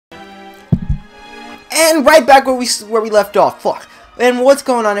And right back where we left off. Fuck. And what's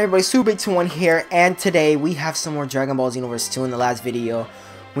going on, everybody? Super21 here, and today we have some more Dragon Ball Xenoverse 2. In the last video,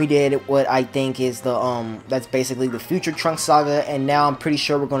 we did what I think is the that's basically the future Trunks saga, and now I'm pretty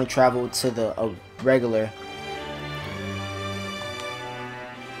sure we're going to travel to the regular.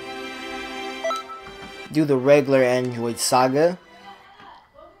 Do the regular Android saga.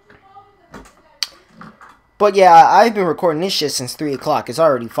 But yeah, I've been recording this shit since 3 o'clock. It's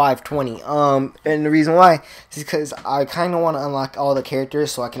already 5:20. And the reason why is because I kind of want to unlock all the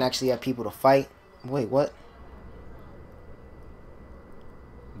characters so I can actually have people to fight. Wait, what?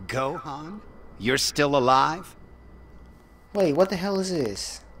 Gohan? You're still alive? Wait, what the hell is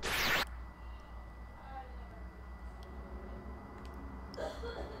this?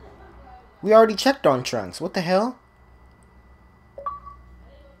 We already checked on Trunks. What the hell?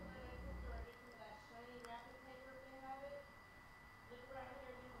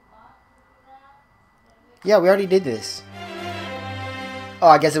 Yeah, we already did this. Oh,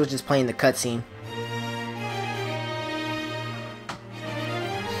 I guess it was just playing the cutscene.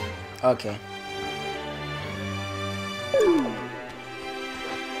 Okay.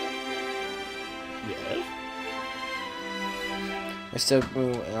 Yeah. We're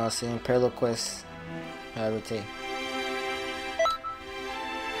still seeing parallel quests. Rotate.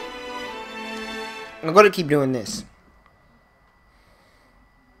 I'm gonna keep doing this.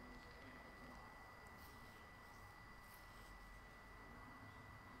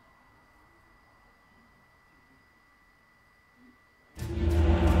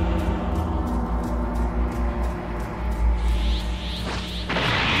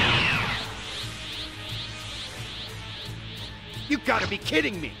 You gotta be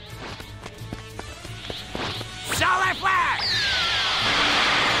kidding me! Solar Flash!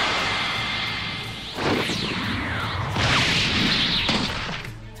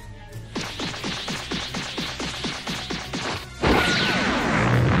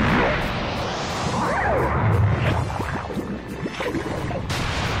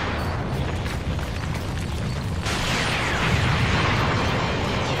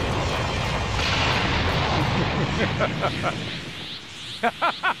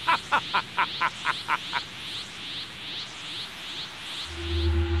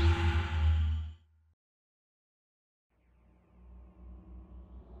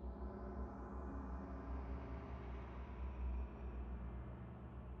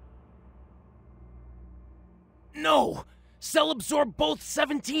 No! Cell absorbed both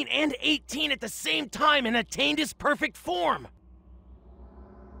 17 and 18 at the same time and attained his perfect form!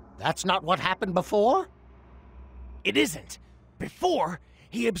 That's not what happened before? It isn't. Before,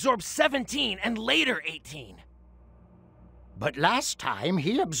 he absorbed 17 and later 18. But last time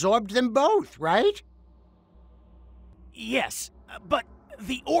he absorbed them both, right? Yes, but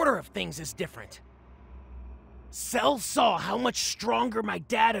the order of things is different. Cell saw how much stronger my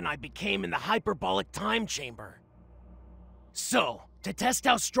dad and I became in the hyperbolic time chamber. So, to test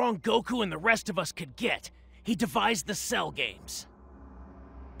how strong Goku and the rest of us could get, he devised the Cell games.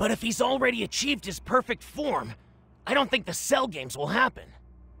 But if he's already achieved his perfect form, I don't think the Cell games will happen.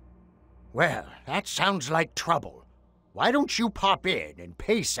 Well, that sounds like trouble. Why don't you pop in and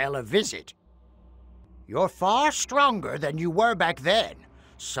pay Cell a visit? You're far stronger than you were back then,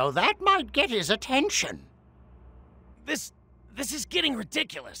 so that might get his attention. This is getting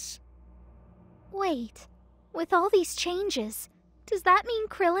ridiculous. Wait, with all these changes, does that mean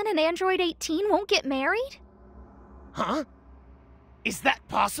Krillin and Android 18 won't get married? Huh? Is that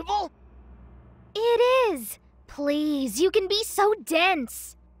possible? It is! Please, you can be so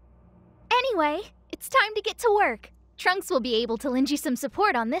dense! Anyway, it's time to get to work. Trunks will be able to lend you some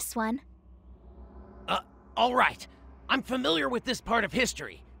support on this one. Alright. I'm familiar with this part of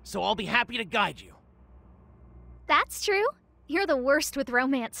history, so I'll be happy to guide you. That's true. You're the worst with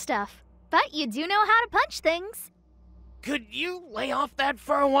romance stuff. But you do know how to punch things. Could you lay off that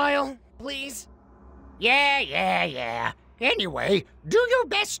for a while, please? Yeah. Anyway, do your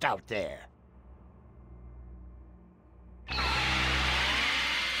best out there.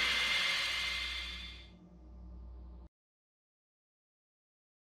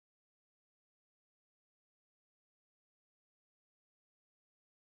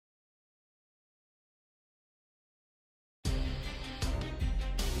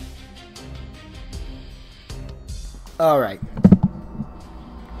 All right.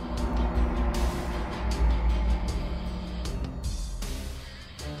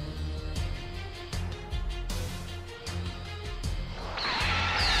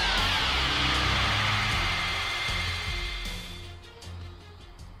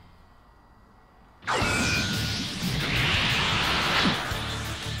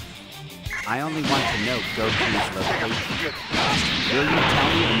 I only want to know Goku's location. Will you tell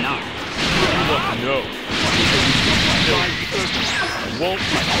me or not? No. I won't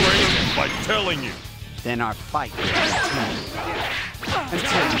betray him by telling you. Then our fight will continue.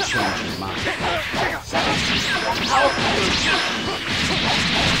 Until you change your mind.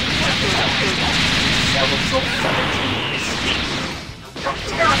 You're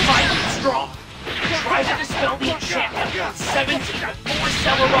terrified and strong. Try to dispel the enchantment on 17 before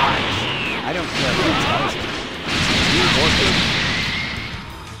Cell arrives. I don't care who tells me. You or him.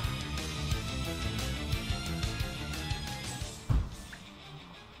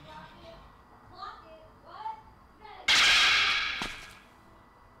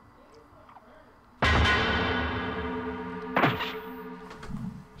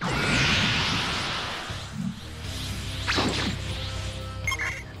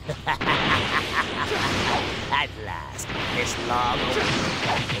 At last, this long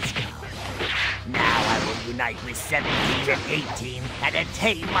awaited is gone. Now I will unite with 17 and 18 and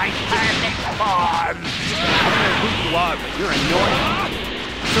attain my perfect form! I don't know who you are, but you're annoying.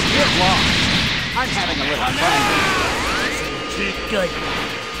 So get lost. I'm having a little fun. Good.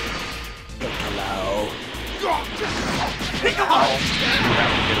 Piccolo. Piccolo! You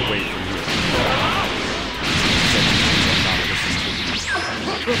have to get away from here. 17 will not listen to you.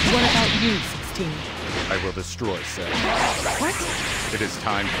 But what about you, 16? I will destroy Cell. What? It is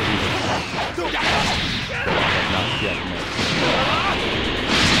time for me to fight. Though I have not yet met.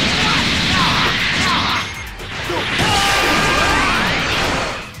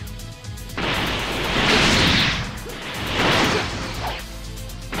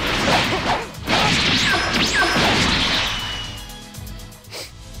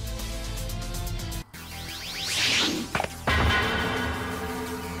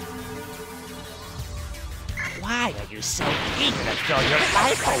 Why are you so eager to throw your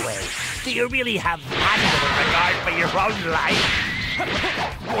life away? Do you really have that little regard for your own life?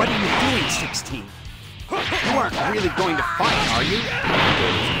 What are you doing, 16? You aren't really going to fight, are you?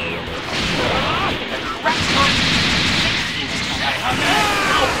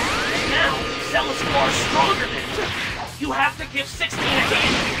 Now, Cell is far stronger than you. You have to give 16 a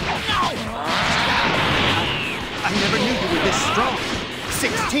hand. No! I never knew you were this strong.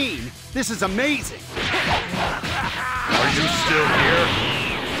 16? This is amazing. Are you still here?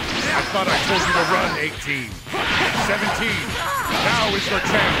 I thought I told you to run, 18. 17. Now is your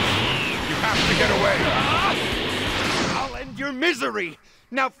chance. You have to get away. I'll end your misery.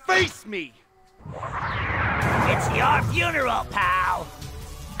 Now face me. It's your funeral, pal!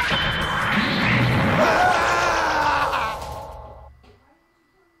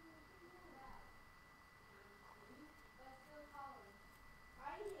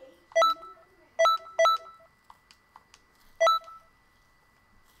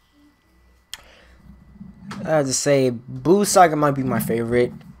 I have to say, Boo Saga might be my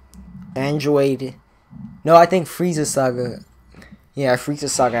favorite. Android. No, I think Frieza Saga. Yeah, Frieza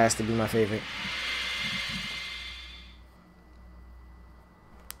Saga has to be my favorite.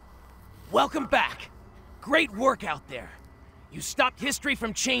 Welcome back. Great work out there. You stopped history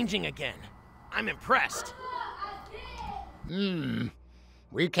from changing again. I'm impressed.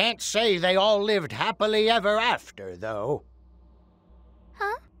 We can't say they all lived happily ever after, though.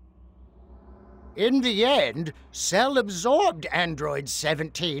 Huh? In the end, Cell absorbed androids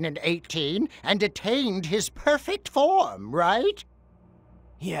 17 and 18 and attained his perfect form, right?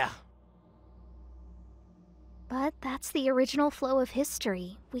 Yeah. But that's the original flow of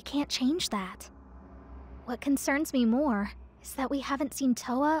history. We can't change that. What concerns me more is that we haven't seen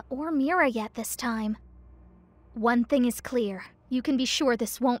Toa or Mira yet this time. One thing is clear. You can be sure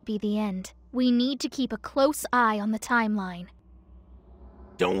this won't be the end. We need to keep a close eye on the timeline.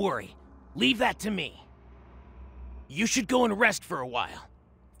 Don't worry. Leave that to me. You should go and rest for a while.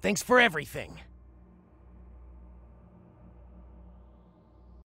 Thanks for everything.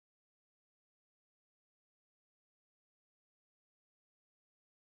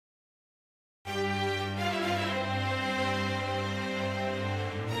 I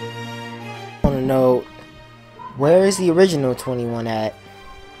want to know, where is the original 21 at?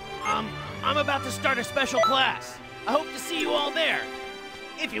 I'm about to start a special class. I hope to see you all there.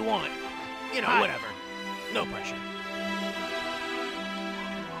 If you want. You know, whatever. No pressure.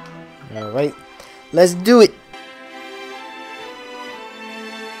 Alright, let's do it!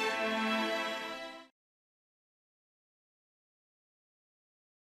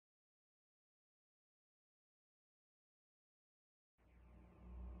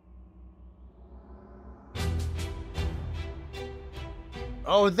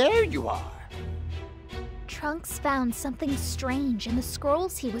 Oh, there you are. Trunks found something strange in the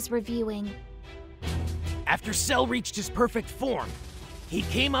scrolls he was reviewing. After Cell reached his perfect form, he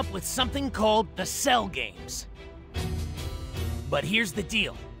came up with something called the Cell Games. But here's the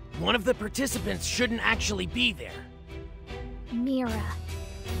deal. One of the participants shouldn't actually be there. Mira.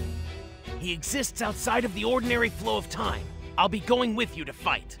 He exists outside of the ordinary flow of time. I'll be going with you to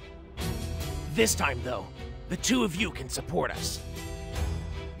fight. This time, though, the two of you can support us.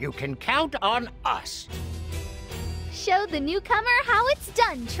 You can count on us. Show the newcomer how it's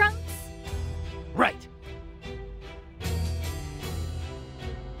done, Trunks. Right.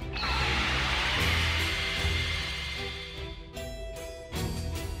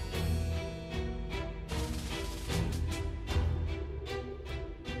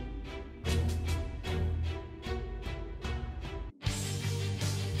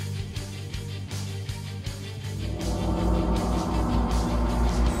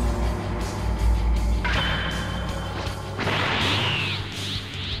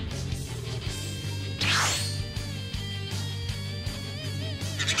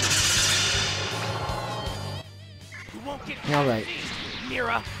 All right.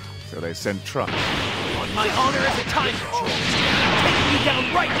 Mira, So they sent Trunks. on my honor as a time control, I'm taking you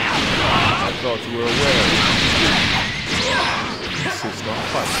down right now. I thought you were aware. Insist on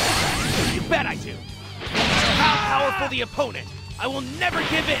fighting. You bet I do. No matter how powerful the opponent, I will never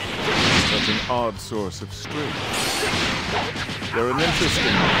give in. Such an odd source of strength. They're an interesting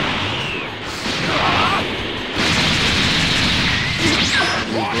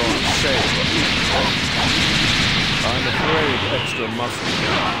You brought sail. I'm afraid extra muscle.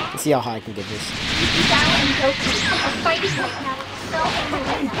 Let's see how high I can get this. Val and Goku are fighting right now with Cell and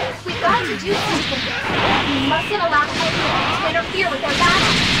Marina. We've got to do something. We mustn't allow anyone to interfere with our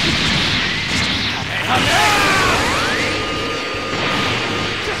battle.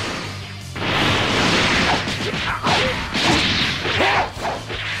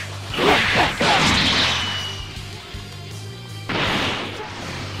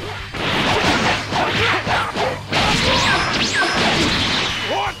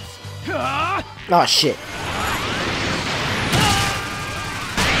 Oh shit.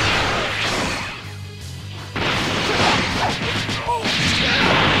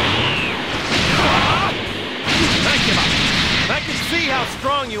 I can see how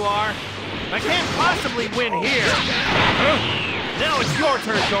strong you are. I can't possibly win here. Now it's your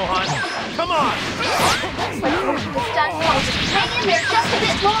turn, Gohan. Come on. It's done well. Hang in there just a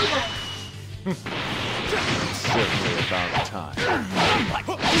bit longer. Certainly about time.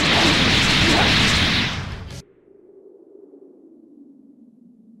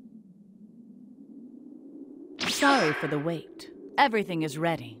 Sorry for the wait. Everything is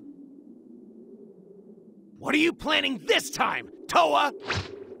ready. What are you planning this time, Toa?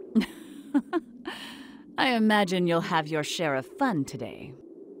 I imagine you'll have your share of fun today.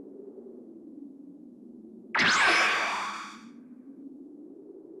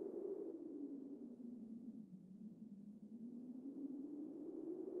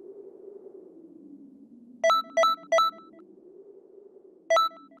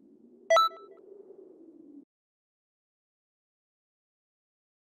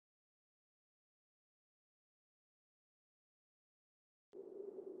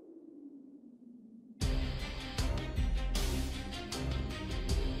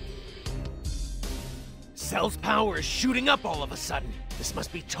 Cell's power is shooting up all of a sudden. This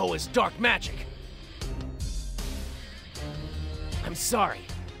must be Toa's dark magic. I'm sorry,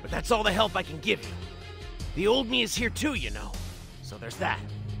 but that's all the help I can give you. The old me is here too, you know. So there's that.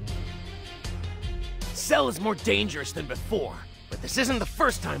 Cell is more dangerous than before, but this isn't the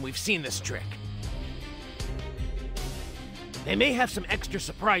first time we've seen this trick. They may have some extra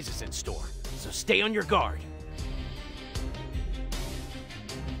surprises in store, so stay on your guard.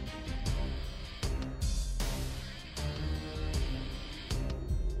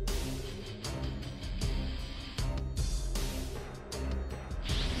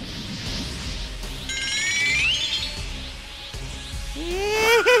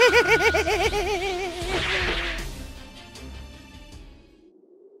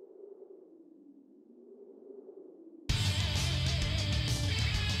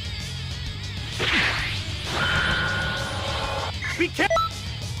 Be careful!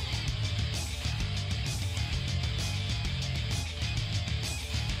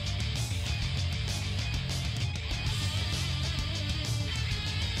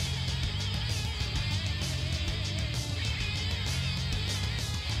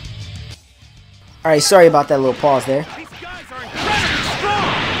 Alright, sorry about that little pause there. These guys are incredibly strong!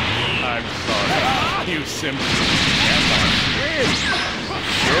 I'm sorry. You simply cannot win.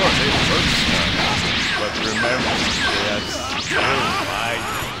 Sure, they hurt some, but Remember, that's still my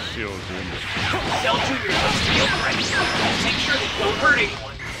children. Cell Junior's a real friend. Make sure they don't hurt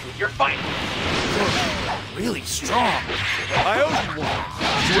anyone. You're fighting. Really strong. I owe you one,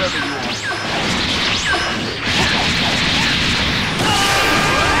 whoever you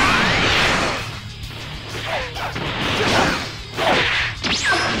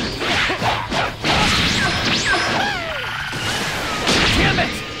Damn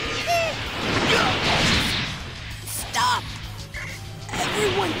it! Stop!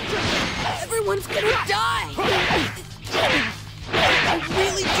 Everyone's gonna die! I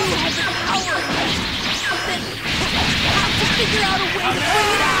really do have the power! Then I have to figure out a way to bring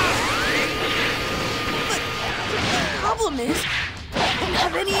it out! But the problem is, I don't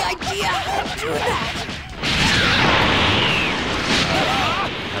have any idea how to do that!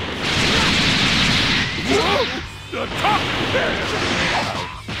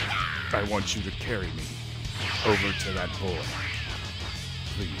 I want you to carry me over to that boy.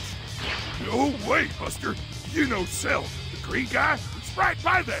 Please. No way, Buster. You know Cell, the green guy. It's right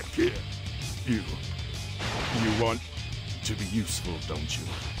by that kid. You want to be useful, don't you?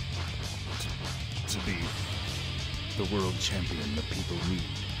 To be the world champion the people need.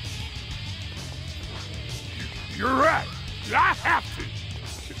 You're right. I have to.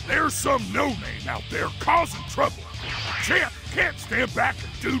 If there's some no-name out there causing trouble, Champ can't stand back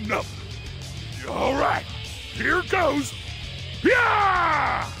and do nothing. All right, here goes.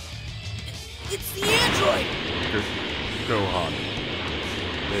 Yeah! It's the android! Go on.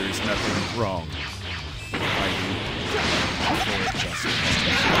 There's nothing wrong with fighting for justice.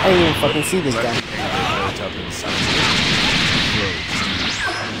 I didn't even fucking see this guy. Up inside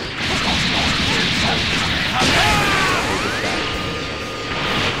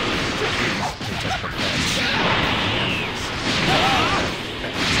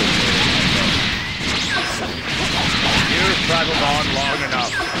You've traveled on long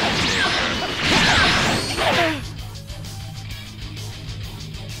enough.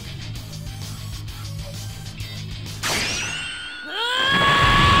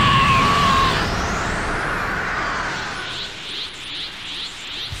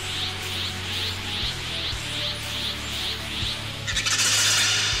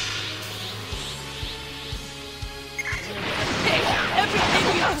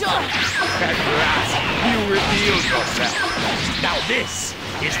 At last, you revealed yourself. Now this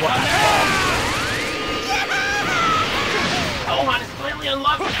is what I want. Gohan is clearly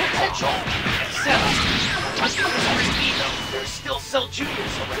unlocked his potential. Except, under his great ego, there's still Cell Juniors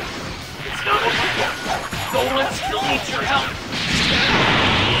around. It's not over yet. Gohan still needs your help.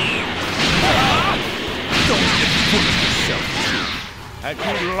 Don't get full of yourself. Have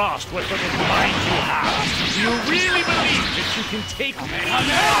you lost what little mind you have? Do you really believe that you can take me? I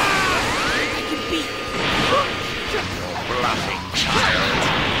can beat You're bluffing, child.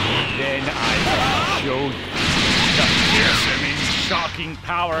 Then I will show you the fearsome and shocking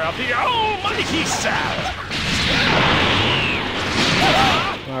power of the almighty Cell.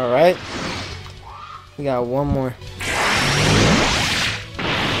 Alright. We got one more.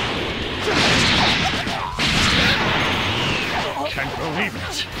 Can't believe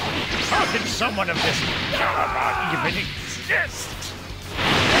it. How can someone of this caliber even exist?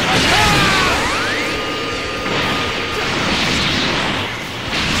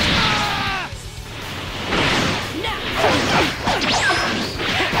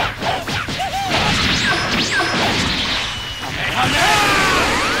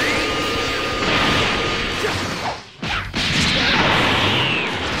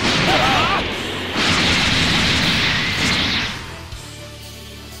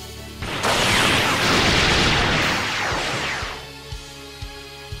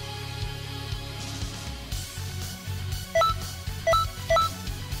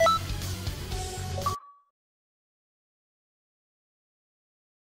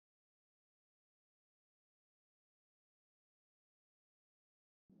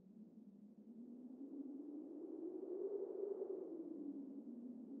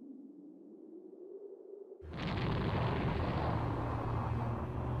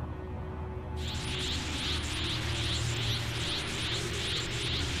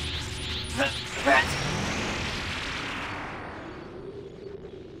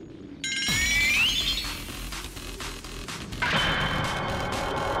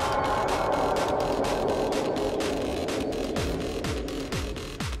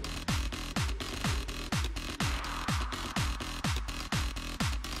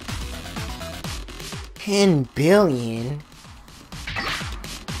 $10 billion?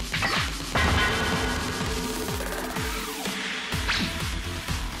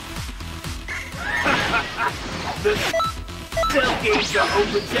 The cell gates are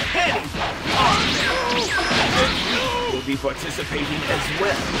open to anyone. And we will be participating as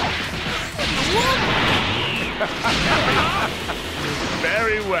well.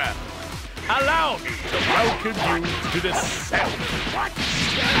 Very well. Allow me to welcome you to the cell. What?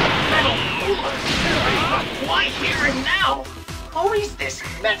 Metal cooler? Why here and now? Who is this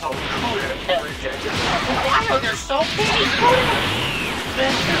metal cooler character? Why are there so many coolers?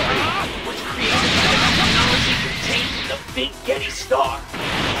 Was created by the technology contained in the Big Getty Star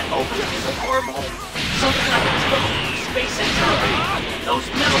and opened as a wormhole, something like a tunnel through space and time. Those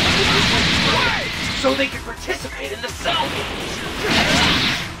metal coolers went through it so they could participate in the cell games.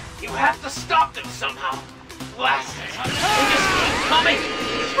 You have to stop them somehow. Blast it. They just keep coming.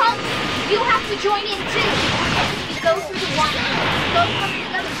 Trunks, you have to join in too. You go through the water. Go from the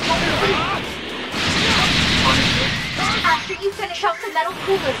others won't see. After you finish off the metal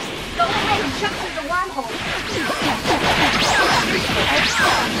coolers, go ahead and jump through the wormhole.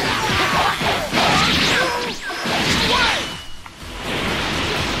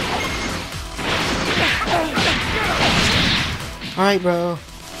 Alright, bro.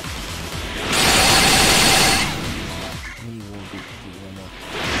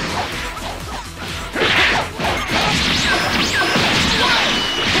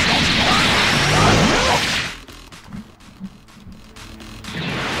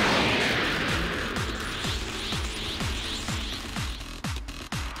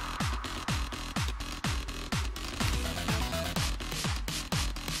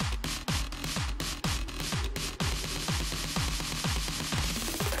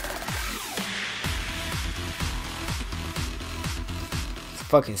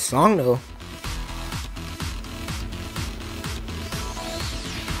 Fucking song though.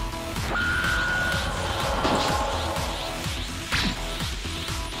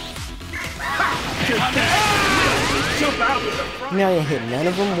 Now you hit none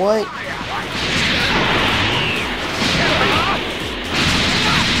of them. What?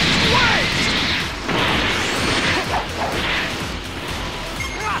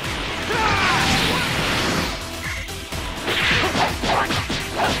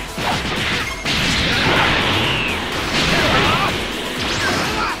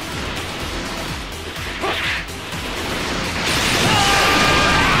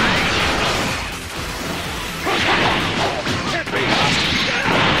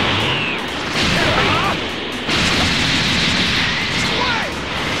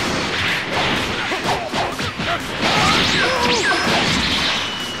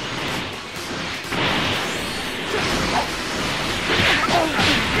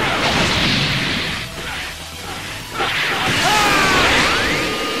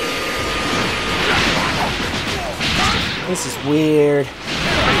 This is weird.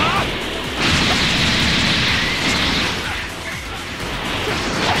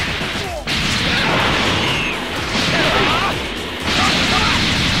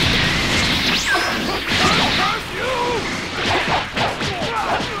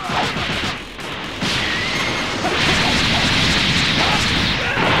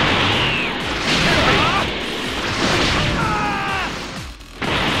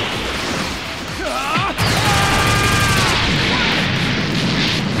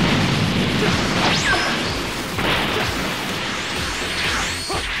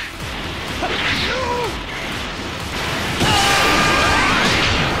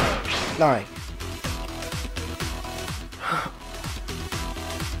 Alright.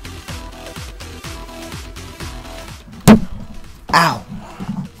 Ow.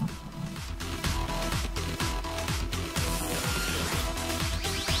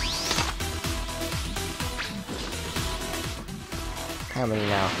 How many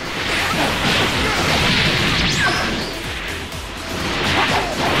now?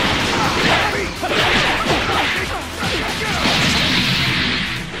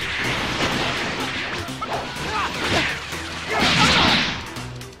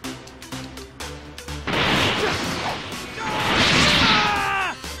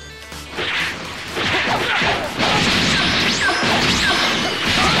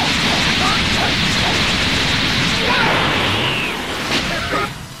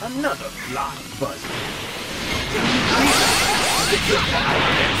 Another fly buzzer.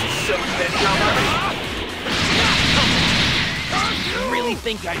 So many already. You really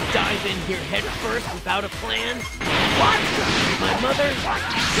think I'd dive in here head first without a plan? What? My mother?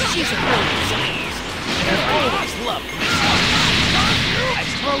 She's a brilliant scientist, and I've always loved myself. I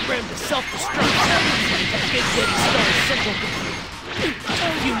programmed the self-destruct into Big Getty Star's central computer. In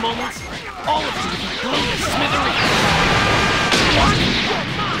a few moments, all of you will be blown to smithereens. What?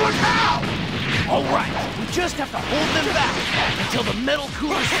 But how? All right, we just have to hold them back until the metal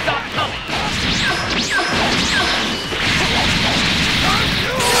coolers stop coming.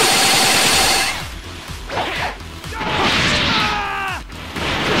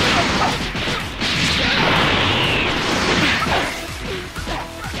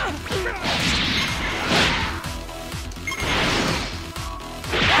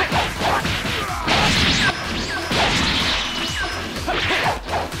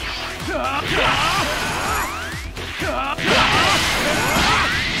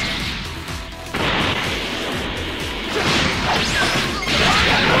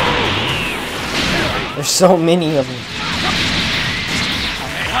 There's so many of them.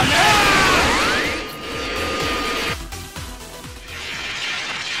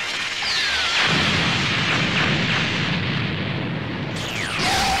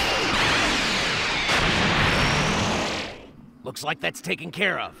 Looks like that's taken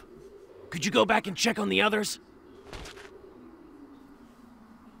care of. Could you go back and check on the others?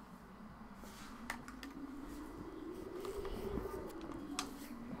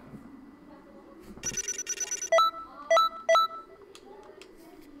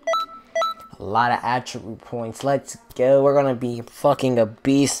 A lot of attribute points. Let's go. We're gonna be fucking a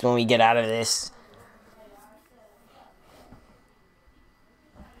beast when we get out of this.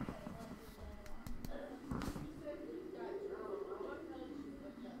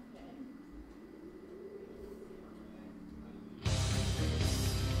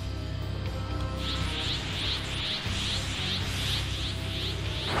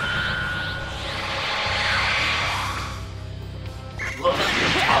 Look,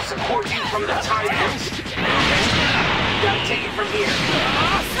 I'll support you from the time ends. Gotta take it from here.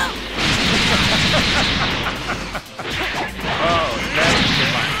 Oh, thanks to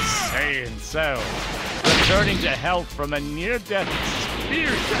my Saiyan self. Returning to health from a near-death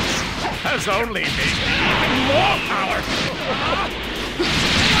experience has only made me even more powerful.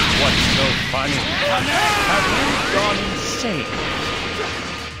 What's so funny? Have you gone insane?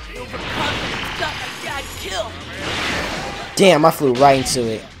 Overconfidence got my dad killed. Damn, I flew right into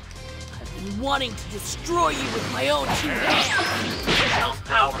it. I've been wanting to destroy you with my own two hands.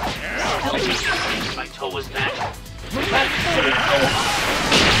 Self-power. Still being changed by Towa's magic. Look at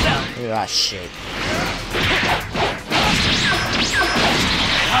that shit.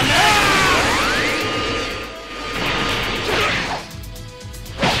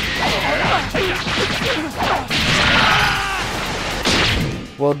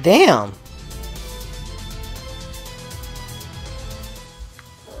 Well, damn.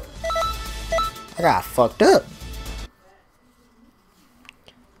 I got fucked up.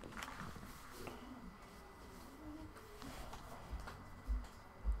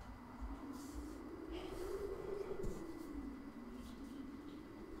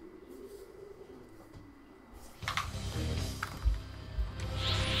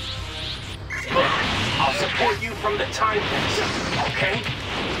 I'll support you from the time fence, okay?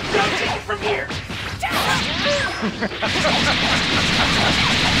 Gotta take it from here.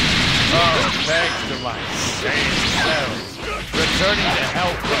 Oh, thanks to my sane self. Returning to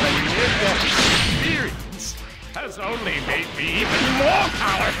health from a near-death experience has only made me even more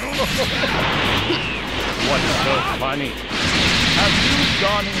powerful. What's so funny? Have you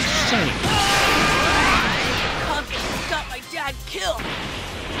gone insane? Confidence got my dad killed.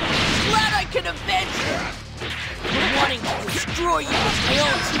 Glad I could avenge him. I'm wanting to destroy you with my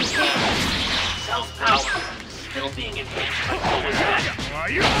own two hands. Self-power. Still being enhanced by Towa's magic. Are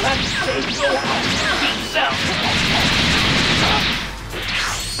you? Let's save Gohan. Beat Cell.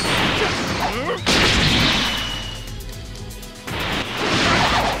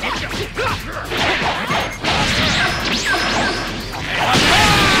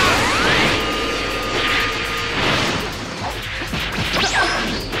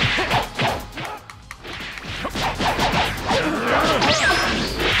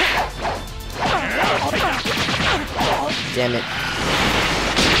 Damn it.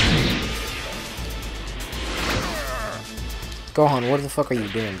 Gohan, what the fuck are you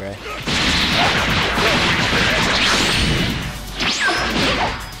doing, bruh?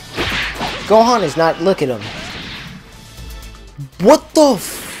 Gohan is not. Look at him. What the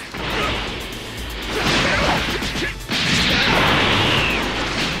f?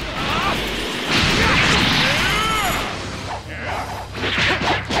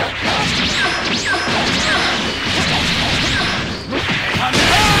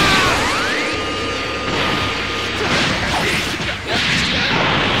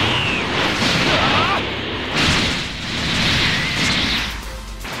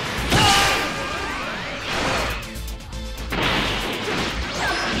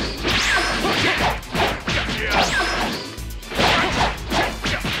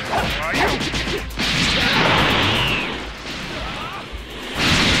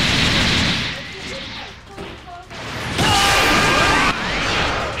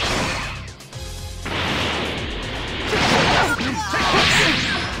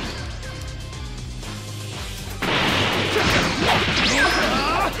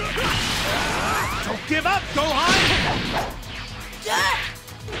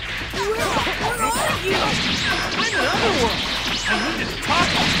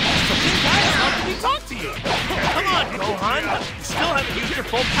 Come on, Gohan! You still haven't used your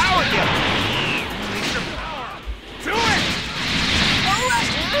full power yet! Use your power! Do it!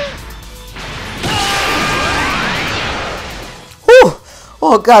 Whew!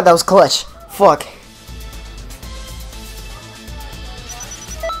 Oh god, that was clutch. Fuck.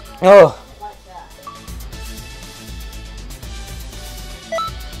 Oh.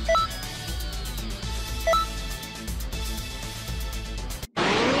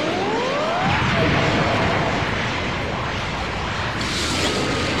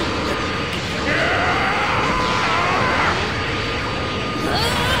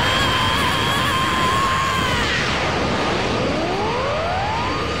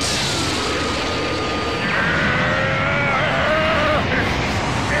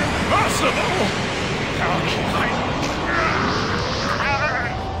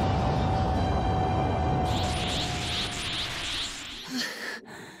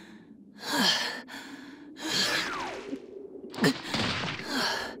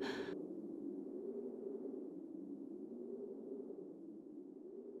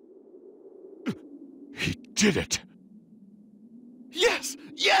 He did it! Yes!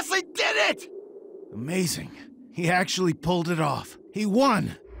 Yes, I did it! Amazing. He actually pulled it off. He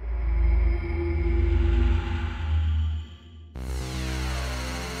won!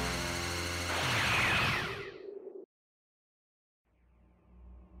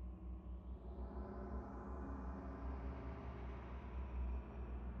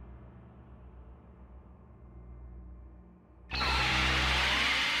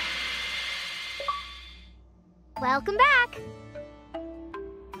 Welcome back!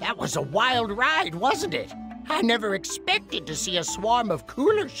 That was a wild ride, wasn't it? I never expected to see a swarm of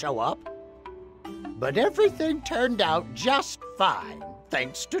coolers show up. But everything turned out just fine,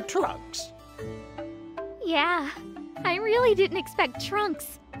 thanks to Trunks. Yeah, I really didn't expect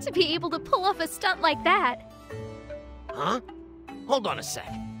Trunks to be able to pull off a stunt like that. Huh? Hold on a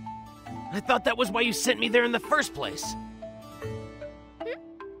sec. I thought that was why you sent me there in the first place.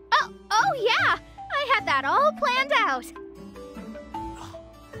 Oh yeah! I had that all planned out.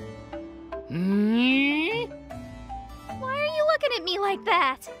 Why are you looking at me like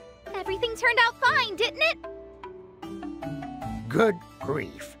that? Everything turned out fine, didn't it? Good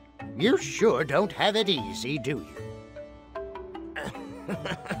grief. You sure don't have it easy, do you?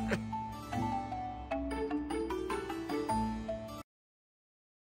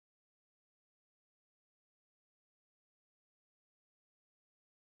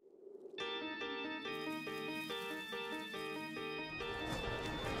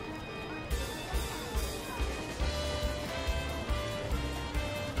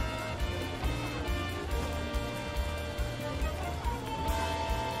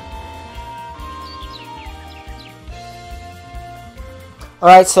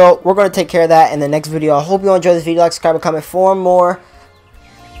 Alright, so we're going to take care of that in the next video. I hope you all enjoyed this video. Like, subscribe, and comment for more.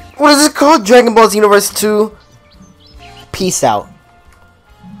 What is it called? Dragon Ball Xenoverse 2. Peace out.